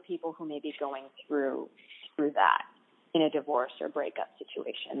advice for people who may be going through that in a divorce or breakup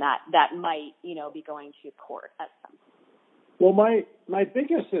situation that might, be going to court at some point? Well, my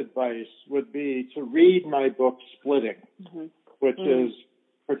biggest advice would be to read my book, Splitting, which is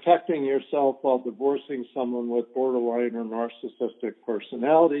protecting yourself while divorcing someone with borderline or narcissistic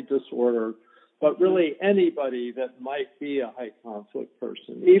personality disorder, but really anybody that might be a high conflict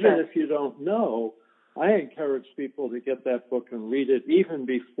person. Even if you don't know, I encourage people to get that book and read it even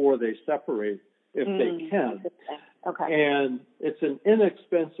before they separate, if they can. Okay. And it's an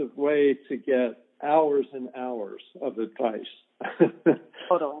inexpensive way to get hours and hours of advice.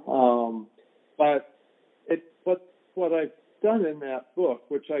 Totally. But what I've done in that book,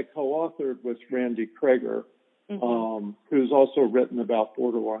 which I co-authored with Randy Krager, who's also written about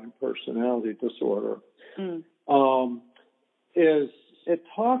borderline personality disorder, is it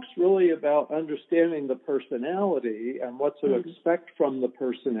talks really about understanding the personality and what to expect from the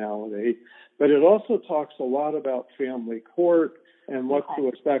personality, but it also talks a lot about family court and what to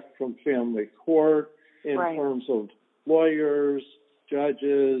expect from family court in terms of lawyers,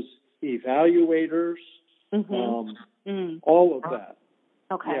 judges, evaluators, all of that.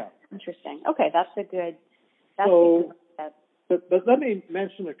 Okay, interesting. Okay, that's a good. But let me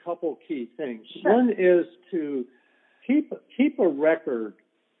mention a couple key things. Sure. One is to keep a record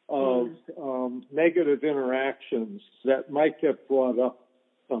of negative interactions that might get brought up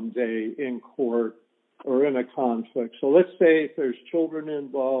someday in court or in a conflict. So let's say if there's children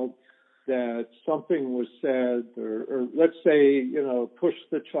involved, that something was said, or let's say, push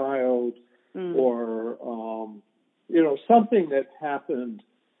the child, or, something that happened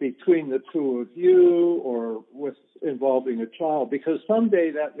between the two of you or with involving a child, because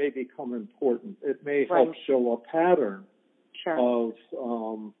someday that may become important. It may help show a pattern of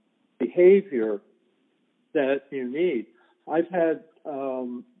behavior that you need. I've had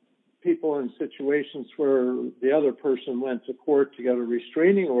people in situations where the other person went to court to get a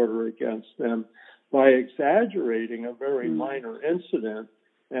restraining order against them, by exaggerating a very minor incident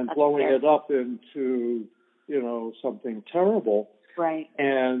and blowing it up into, something terrible. Right.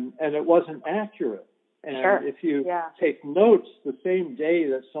 And it wasn't accurate. And if you take notes the same day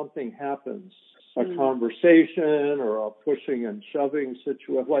that something happens, a conversation or a pushing and shoving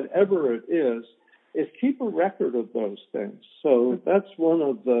situation, whatever it is keep a record of those things. So that's one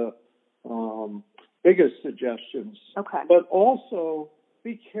of the biggest suggestions. Okay. But also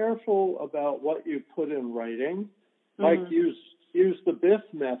be careful about what you put in writing. Like use the BIF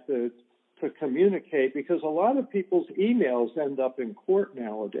method to communicate, because a lot of people's emails end up in court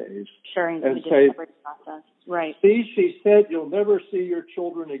nowadays. Sure, and say, process. Right. See, she said you'll never see your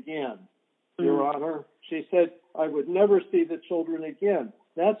children again, Your Honor. She said I would never see the children again.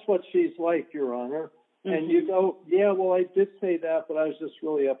 That's what she's like, Your Honor. And you go, yeah, well, I did say that, but I was just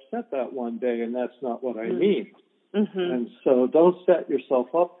really upset that one day, and that's not what I mean. And so don't set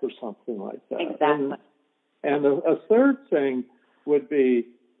yourself up for something like that. Exactly. And a third thing would be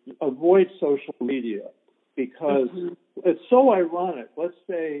avoid social media, because it's so ironic. Let's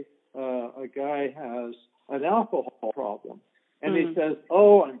say a guy has an alcohol problem, and he says,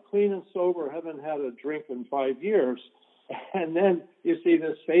 oh, I'm clean and sober, haven't had a drink in 5 years. And then you see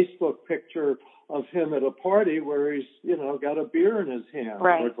this Facebook picture of him at a party where he's, got a beer in his hand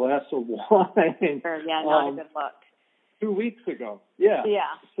or a glass of wine. Sure, yeah, not a good look. 2 weeks ago. Yeah. Yeah,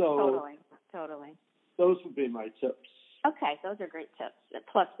 so totally. Those would be my tips. Okay, those are great tips,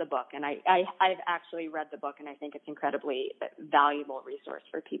 plus the book. And I've actually read the book, and I think it's an incredibly valuable resource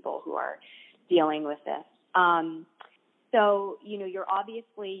for people who are dealing with this. So, you're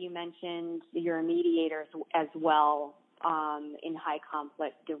obviously, you mentioned you're a mediator as well in high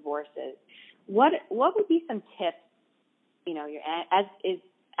conflict divorces. What would be some tips, you're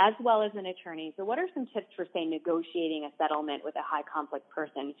as well as an attorney, so what are some tips for, say, negotiating a settlement with a high conflict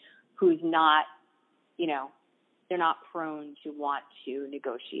person who's not, they're not prone to want to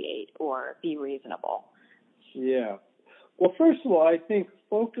negotiate or be reasonable? Yeah. Well, first of all, I think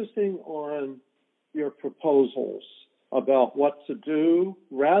focusing on your proposals about what to do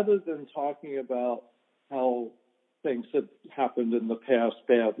rather than talking about how things have happened in the past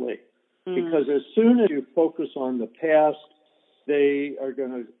badly. Because as soon as you focus on the past, they are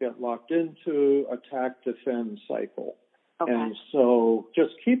going to get locked into attack-defend cycle. Okay. And so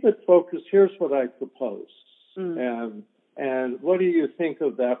just keep it focused. Here's what I propose. And what do you think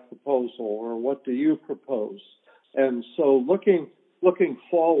of that proposal, or what do you propose? And so looking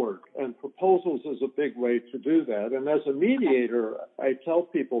forward, and proposals is a big way to do that. And as a mediator, I tell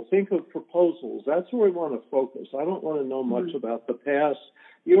people, think of proposals. That's where we want to focus. I don't want to know much about the past.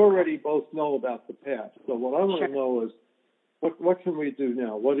 You already both know about the past. So what I want to know is, what can we do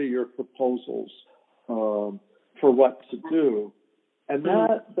now? What are your proposals for what to do? And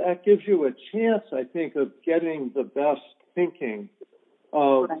that gives you a chance, I think, of getting the best thinking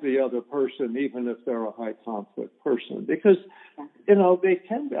of the other person, even if they're a high conflict person. Because, they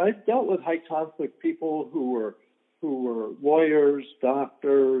can be. I've dealt with high conflict people who were lawyers,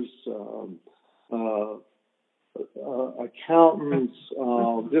 doctors, accountants,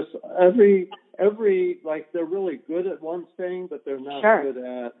 just every, like, they're really good at one thing, but they're not good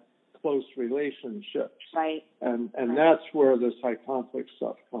at close relationships. Right. And that's where this high conflict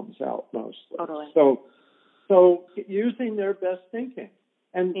stuff comes out mostly. Totally. So using their best thinking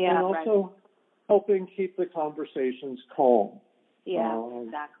and also helping keep the conversations calm. Yeah,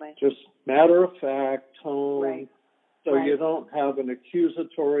 exactly. Just matter of fact tone. Right. So you don't have an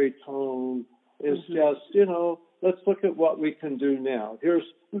accusatory tone. It's just, let's look at what we can do now. Here's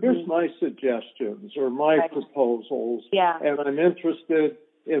my suggestions or my proposals. Yeah. And I'm interested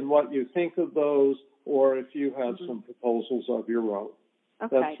in what you think of those, or if you have some proposals of your own.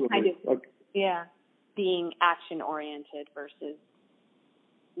 Okay. That's really, yeah. Being action oriented versus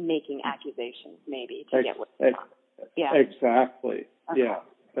making accusations, maybe, to get what you want. Yeah. Exactly. Okay. Yeah.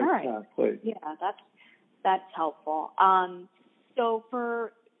 Exactly. All right. Yeah, that's helpful. So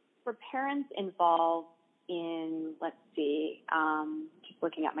for parents involved in, let's see, just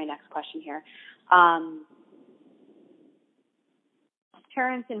looking at my next question here.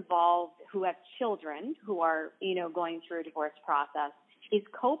 Parents involved who have children who are, going through a divorce process, is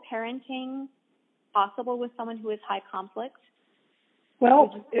co-parenting possible with someone who is high conflict?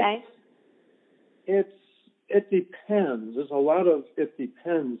 Well, it depends. There's a lot of it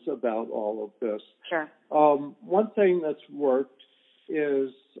depends about all of this. Sure. One thing that's worked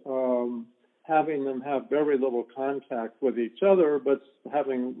is having them have very little contact with each other, but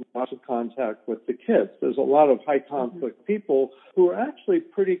having lots of contact with the kids. There's a lot of high conflict people who are actually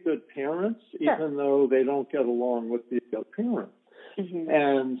pretty good parents, even though they don't get along with the other parent.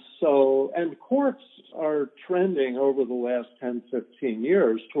 And courts are trending over the last 10, 15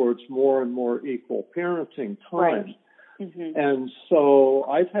 years towards more and more equal parenting time. And so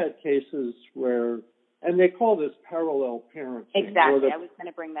I've had cases where, and they call this parallel parenting. Exactly. I was going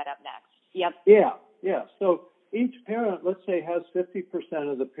to bring that up next. Yep. Yeah. So each parent, let's say, has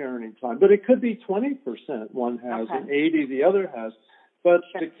 50% of the parenting time, but it could be 20% one has and 80% the other has. But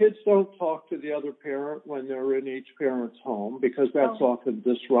the kids don't talk to the other parent when they're in each parent's home because that's often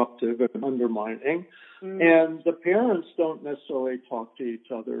disruptive and undermining. And the parents don't necessarily talk to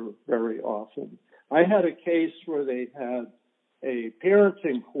each other very often. I had a case where they had a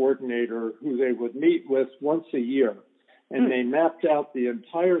parenting coordinator who they would meet with once a year. And they mapped out the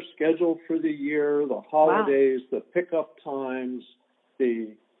entire schedule for the year, the holidays, the pickup times,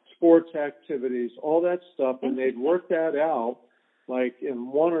 the sports activities, all that stuff. And they'd work that out like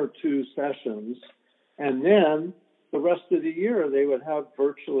in 1 or 2 sessions. And then the rest of the year, they would have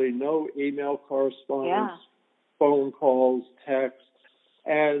virtually no email correspondence, phone calls, texts.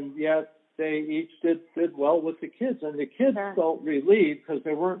 And yet they each did well with the kids. And the kids felt relieved because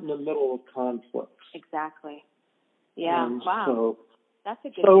they weren't in the middle of conflicts. Exactly. Yeah. And wow. So, that's a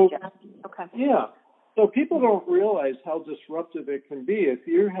good suggestion. Okay. Yeah. So people don't realize how disruptive it can be if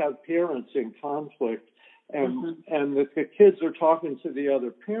you have parents in conflict and the kids are talking to the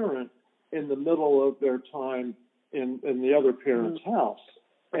other parent in the middle of their time in the other parent's house.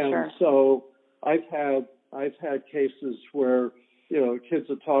 So I've had cases where, kids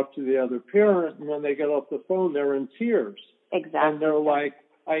will talk to the other parent, and when they get off the phone, they're in tears. Exactly. And they're like,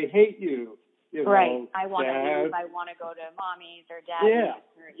 I hate you. Right. I want to leave. I want to go to mommy's or daddy's.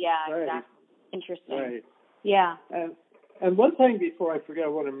 Exactly. Interesting. Right. Yeah. And one thing before I forget I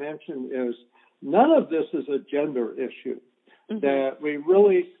want to mention is none of this is a gender issue. That we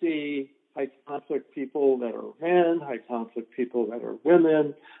really see high conflict people that are men, high conflict people that are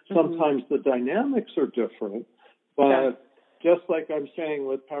women. Sometimes the dynamics are different, but just like I'm saying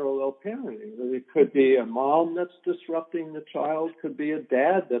with parallel parenting, it could be a mom that's disrupting the child, could be a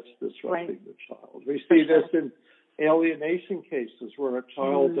dad that's disrupting the child. We see this in alienation cases where a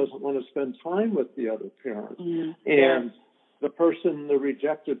child doesn't want to spend time with the other parent. And the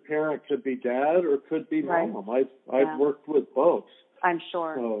rejected parent could be dad or could be mom. I've worked with both. I'm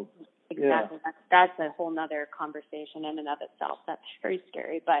sure. So, exactly. That's a whole nother conversation in and of itself. That's very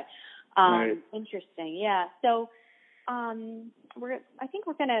scary, but interesting. Yeah. So I think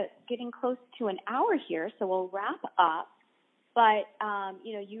we're getting close to an hour here, so we'll wrap up. But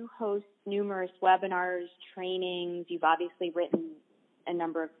you host numerous webinars, trainings. You've obviously written a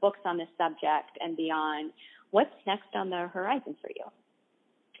number of books on this subject and beyond. What's next on the horizon for you?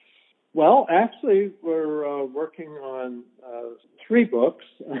 Well, actually, we're working on 3 books.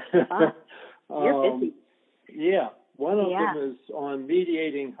 You're busy. Yeah. One of them is on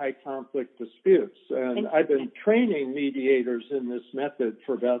mediating high conflict disputes. And I've been training mediators in this method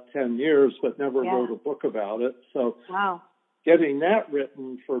for about 10 years, but never wrote a book about it. So getting that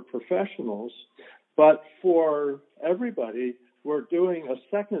written for professionals. But for everybody, we're doing a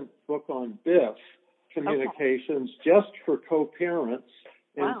second book on BIF, communications, just for co-parents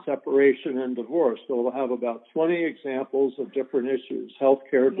in separation and divorce. So we'll have about 20 examples of different issues,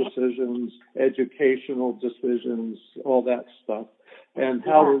 healthcare decisions, educational decisions, all that stuff, and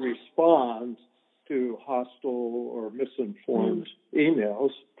how to respond to hostile or misinformed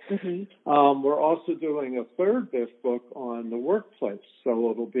emails. We're also doing a third BIF book on the workplace,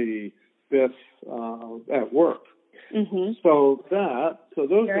 so it'll be BIF at work. So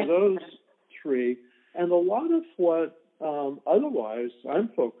those are those 3. And a lot of what otherwise I'm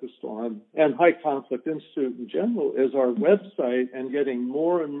focused on, and High Conflict Institute in general, is our website and getting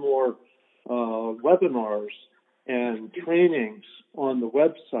more and more webinars and trainings on the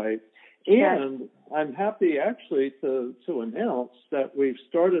website. And I'm happy actually to announce that we've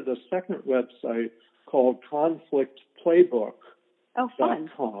started a second website called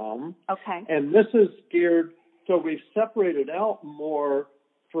conflictplaybook.com. And this is geared, so we've separated out more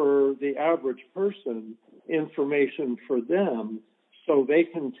for the average person, information for them, so they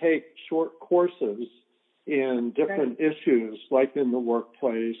can take short courses in different issues, like in the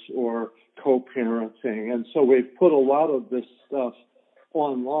workplace or co-parenting. And so we've put a lot of this stuff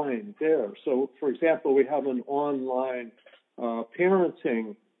online there. So, for example, we have an online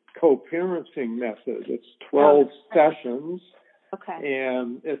co-parenting method. It's 12 sessions.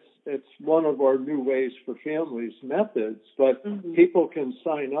 And it's one of our new ways for families methods, but people can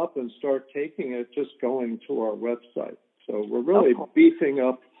sign up and start taking it just going to our website. So we're really beefing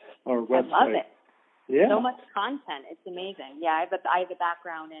up our website. I love it. so much content. It's amazing. Yeah, I have a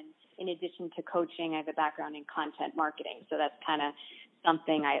background in addition to coaching, I have a background in content marketing. So that's kind of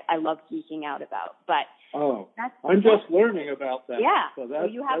something I love geeking out about. But I'm just learning about that. Yeah, so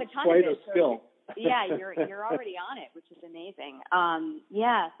that's, you have that's a ton quite of it, a skill. Yeah, you're already on it, which is amazing.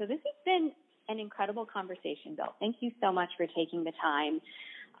 So this has been an incredible conversation, Bill. Thank you so much for taking the time.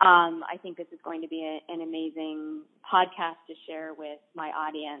 I think this is going to be an amazing podcast to share with my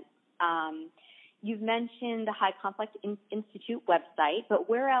audience. You've mentioned the High Conflict Institute website, but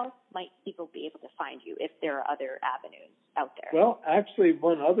where else might people be able to find you if there are other avenues out there? Well, actually,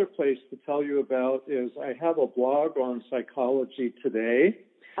 one other place to tell you about is I have a blog on Psychology Today.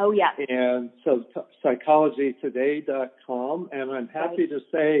 Oh, yeah. And so psychologytoday.com. And I'm happy to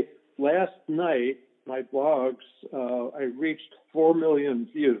say last night, my blogs, I reached 4 million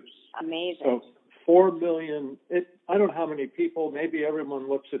views. Amazing. So 4 million, I don't know how many people, maybe everyone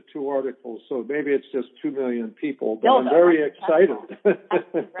looks at 2 articles, so maybe it's just 2 million people, but I'm very excited.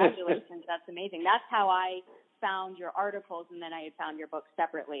 Congratulations, that's amazing. That's how I found your articles, and then I had found your book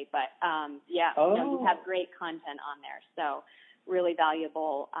separately, but you have great content on there, so really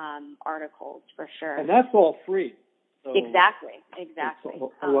valuable articles for sure. And that's all free. So exactly.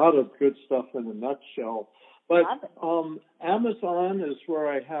 A lot of good stuff in a nutshell. But Amazon is where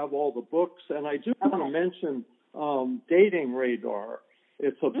I have all the books, and I do want to mention Dating Radar.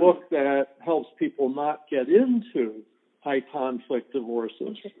 It's a book that helps people not get into high conflict divorces.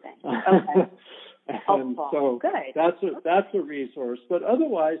 Interesting. Okay. And so that's a resource. But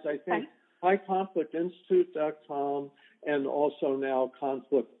otherwise, I think highconflictinstitute.com and also now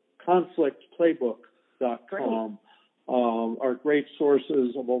conflictplaybook.com are great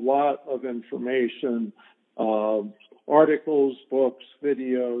sources of a lot of information, articles, books,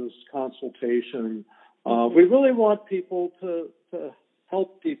 videos, consultation. We really want people to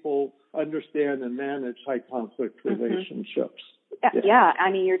help people understand and manage high conflict relationships. Yeah,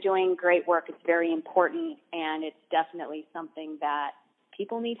 I mean, you're doing great work. It's very important, and it's definitely something that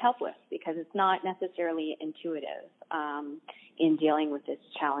people need help with because it's not necessarily intuitive in dealing with this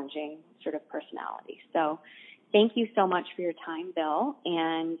challenging sort of personality. So thank you so much for your time, Bill,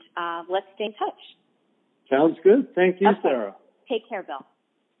 and let's stay in touch. Sounds good. Thank you, Sarah. Take care, Bill.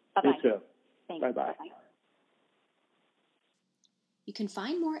 Bye-bye. You too. Thanks. Bye-bye. Bye-bye. You can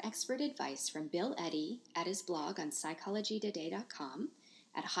find more expert advice from Bill Eddy at his blog on psychologytoday.com,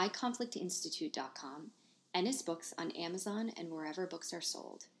 at highconflictinstitute.com, and his books on Amazon and wherever books are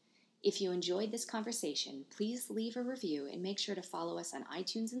sold. If you enjoyed this conversation, please leave a review and make sure to follow us on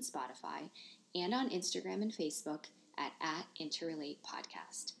iTunes and Spotify and on Instagram and Facebook at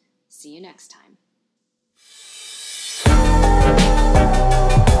 @InterrelatePodcast. See you next time.